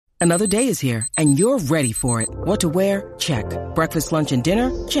Another day is here, and you're ready for it. What to wear? Check. Breakfast, lunch, and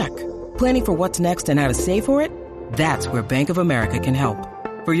dinner? Check. Planning for what's next and how to save for it? That's where Bank of America can help.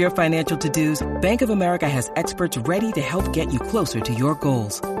 For your financial to-dos, Bank of America has experts ready to help get you closer to your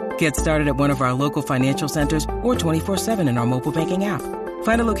goals. Get started at one of our local financial centers or 24/7 in our mobile banking app.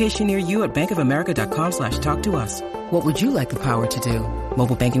 Find a location near you at bankofamerica.com/talktous. What would you like the power to do?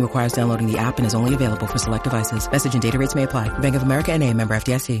 Mobile banking requires downloading the app and is only available for select devices. Message and data rates may apply. Bank of America NA, member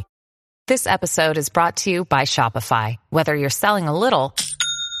FDIC. This episode is brought to you by Shopify. Whether you're selling a little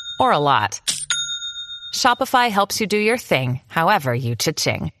or a lot, Shopify helps you do your thing, however you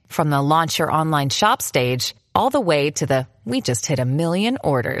cha-ching. From the launch your online shop stage, all the way to the we just hit 1 million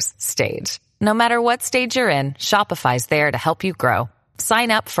orders stage. No matter what stage you're in, Shopify's there to help you grow.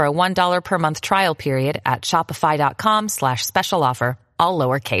 Sign up for a $1 per month trial period at shopify.com/special offer, all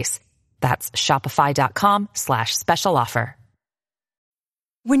lowercase. That's shopify.com/special offer.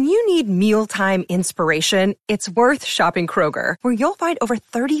 When you need mealtime inspiration, it's worth shopping Kroger, where you'll find over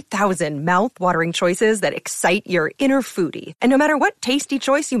 30,000 mouth-watering choices that excite your inner foodie. And no matter what tasty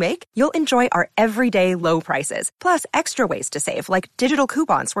choice you make, you'll enjoy our everyday low prices, plus extra ways to save, like digital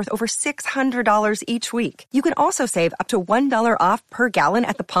coupons worth over $600 each week. You can also save up to $1 off per gallon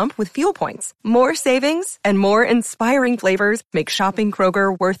at the pump with fuel points. More savings and more inspiring flavors make shopping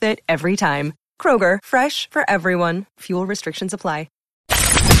Kroger worth it every time. Kroger, fresh for everyone. Fuel restrictions apply.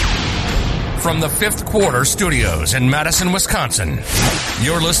 From the Fifth Quarter Studios in Madison, Wisconsin,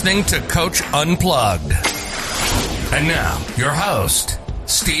 you're listening to Coach Unplugged. And now, your host,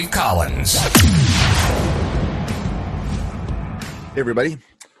 Steve Collins. Hey, everybody.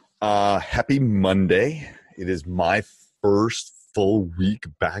 Happy Monday. It is my first full week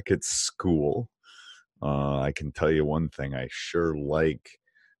back at school. I can tell you one thing. I sure like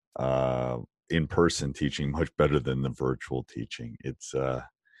in-person teaching much better than the virtual teaching.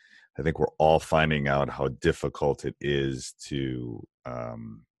 I think we're all finding out how difficult it is to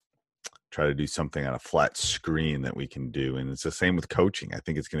try to do something on a flat screen that we can do. And it's the same with coaching. I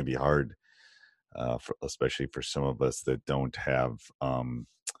think it's going to be hard, especially for some of us that don't have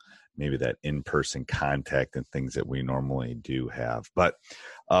maybe that in-person contact and things that we normally do have. But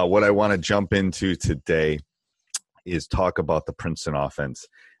what I want to jump into today is talk about the Princeton offense.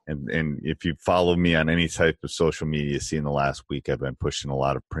 And if you follow me on any type of social media, see in the last week, I've been pushing a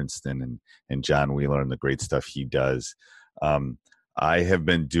lot of Princeton and John Wheeler and the great stuff he does. I have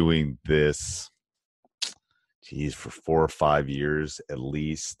been doing this, for 4 or 5 years at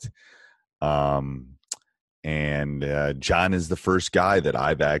least. And John is the first guy that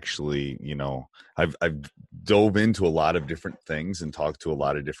I've actually, I've dove into a lot of different things and talked to a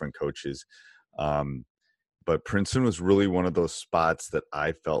lot of different coaches. But Princeton was really one of those spots that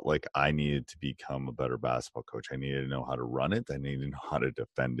I felt like I needed to become a better basketball coach. I needed to know how to run it. I needed to know how to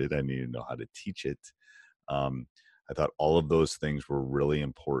defend it. I needed to know how to teach it. I thought all of those things were really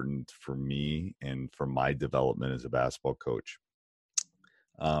important for me and for my development as a basketball coach.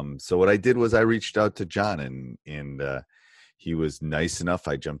 So what I did was I reached out to John, and he was nice enough.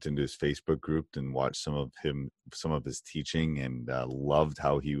 I jumped into his Facebook group and watched some of his teaching, and loved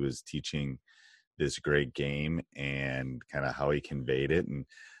how he was teaching this great game and kind of how he conveyed it. And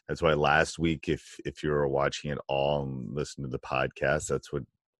that's why last week, if you were watching it all and listening to the podcast, that's what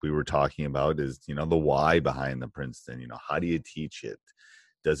we were talking about is, the why behind the Princeton. How do you teach it?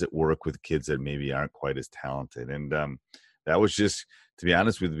 Does it work with kids that maybe aren't quite as talented? And that was just, to be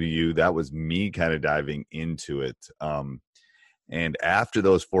honest with you, that was me kind of diving into it. And after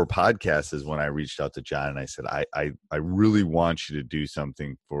those 4 podcasts is when I reached out to John and I said, I really want you to do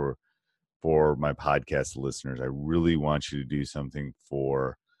something for my podcast listeners. I really want you to do something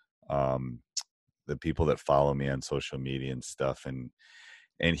for the people that follow me on social media and stuff. And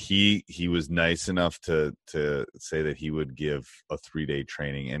he was nice enough to say that he would give a 3-day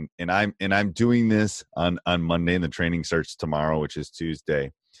training. And I'm doing this on Monday, and the training starts tomorrow, which is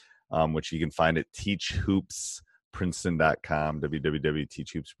Tuesday, which you can find at teachhoopsprinceton.com,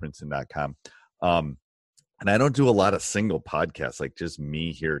 www.teachhoopsprinceton.com. And I don't do a lot of single podcasts, like just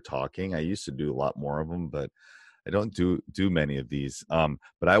me here talking. I used to do a lot more of them, but I don't do many of these.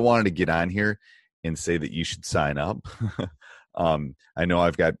 But I wanted to get on here and say that you should sign up. I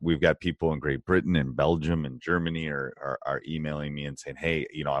know we've got people in Great Britain and Belgium and Germany are emailing me and saying, hey,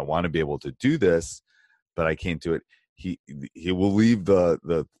 I want to be able to do this, but I can't do it. He will leave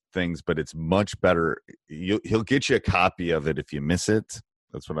the things, but it's much better. He'll get you a copy of it if you miss it.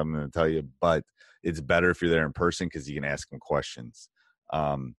 That's what I'm going to tell you. But it's better if you're there in person because you can ask him questions.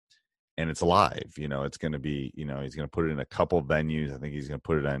 And it's live, it's going to be, he's going to put it in a couple venues. I think he's going to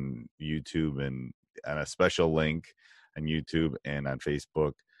put it on YouTube and a special link on YouTube and on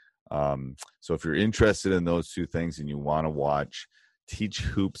Facebook. So if you're interested in those two things and you want to watch,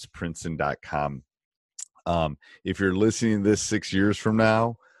 teachhoopsprinceton.com. If you're listening to this 6 years from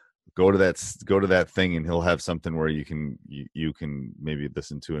now, go to that thing and he'll have something where you can maybe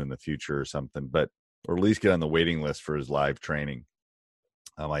listen to it in the future or something, or at least get on the waiting list for his live training.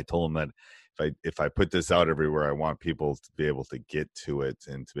 I told him that if I put this out everywhere, I want people to be able to get to it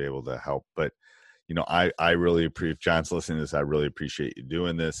and to be able to help. But I really appreciate, if John's listening to this, I really appreciate you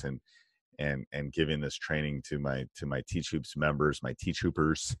doing this and giving this training to my Teach Hoops members, my Teach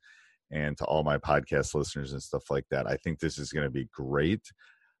Hoopers, and to all my podcast listeners and stuff like that. I think this is going to be great.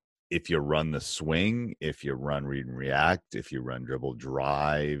 If you run the swing, if you run read and react, if you run dribble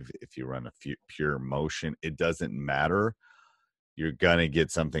drive, if you run a pure motion, it doesn't matter. You're going to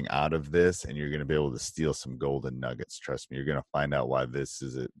get something out of this, and you're going to be able to steal some golden nuggets. Trust me, you're going to find out why this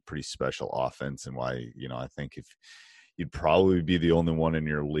is a pretty special offense, and why, I think if you'd probably be the only one in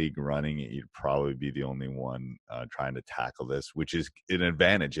your league running it, you'd probably be the only one trying to tackle this, which is an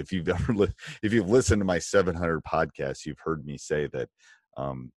advantage. If you've listened to my 700 podcasts, you've heard me say that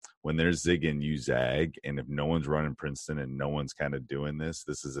when there's zigging, you zag, and if no one's running Princeton and no one's kind of doing this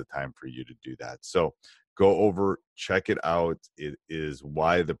is a time for you to do that. So go over, check it out. It is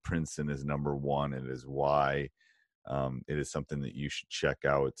why the Princeton is number one. It is why it is something that you should check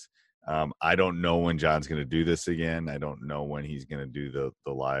out. I don't know when John's going to do this again. I don't know when he's going to do the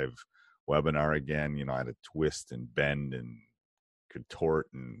live webinar again. I had to twist and bend and contort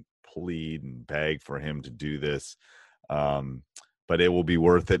and plead and beg for him to do this. But it will be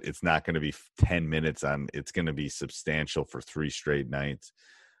worth it. It's not going to be 10 minutes it's going to be substantial for 3 straight nights.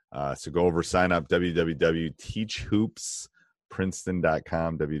 So go over, sign up,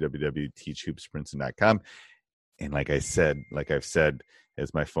 www.teachhoopsprinceton.com, www.teachhoopsprinceton.com. And like I've said,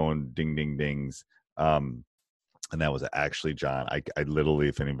 as my phone ding, ding, dings. And that was actually John. I literally,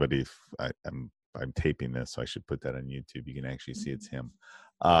 if anybody, I'm taping this, so I should put that on YouTube. You can actually see it's him.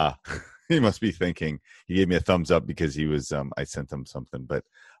 He must be thinking, he gave me a thumbs up because he was, I sent him something, but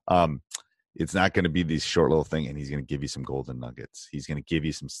it's not going to be these short little thing, and he's going to give you some golden nuggets. He's going to give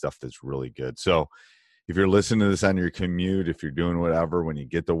you some stuff that's really good. So if you're listening to this on your commute, if you're doing whatever, when you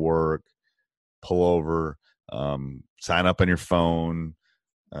get to work, pull over, sign up on your phone.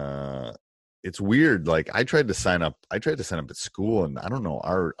 It's weird. Like I tried to sign up at school, and I don't know,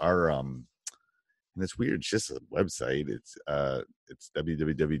 our and it's weird. It's just a website. It's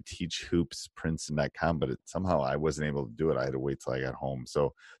www.teachhoopsprinceton.com, but somehow I wasn't able to do it. I had to wait till I got home.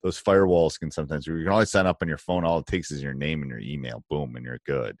 So those firewalls can sometimes, you can always sign up on your phone. All it takes is your name and your email, boom, and you're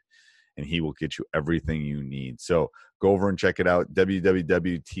good. And he will get you everything you need. So go over and check it out,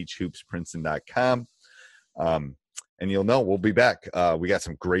 www.teachhoopsprinceton.com. And you'll know we'll be back. We got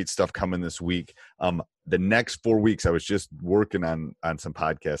some great stuff coming this week. The next 4 weeks, I was just working on some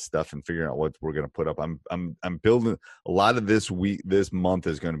podcast stuff and figuring out what we're going to put up. I'm building a lot of this month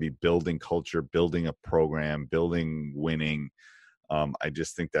is going to be building culture, building a program, building winning. I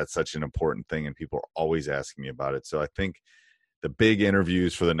just think that's such an important thing, and people are always asking me about it. So I think the big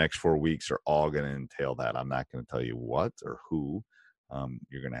interviews for the next 4 weeks are all going to entail that. I'm not going to tell you what or who.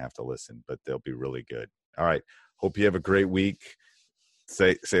 You're going to have to listen, but they'll be really good. All right. Hope you have a great week.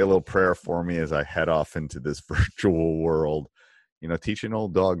 Say a little prayer for me as I head off into this virtual world. Teaching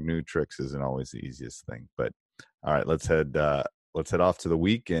old dog new tricks isn't always the easiest thing. But all right, let's head off to the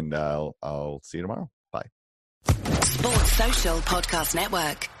week, and I'll see you tomorrow. Bye. Sports Social Podcast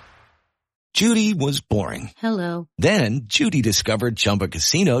Network. Judy was boring. Hello. Then Judy discovered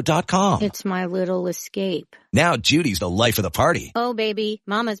ChumbaCasino.com. It's my little escape. Now Judy's the life of the party. Oh, baby,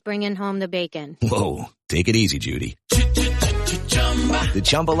 mama's bringing home the bacon. Whoa, take it easy, Judy. The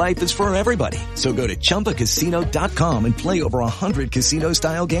Chumba life is for everybody. So go to ChumbaCasino.com and play over 100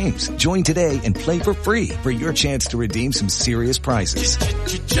 casino-style games. Join today and play for free for your chance to redeem some serious prizes.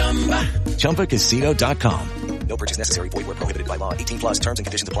 ChumbaCasino.com. No purchase necessary. Void where prohibited by law. 18+ terms and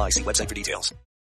conditions apply. See website for details.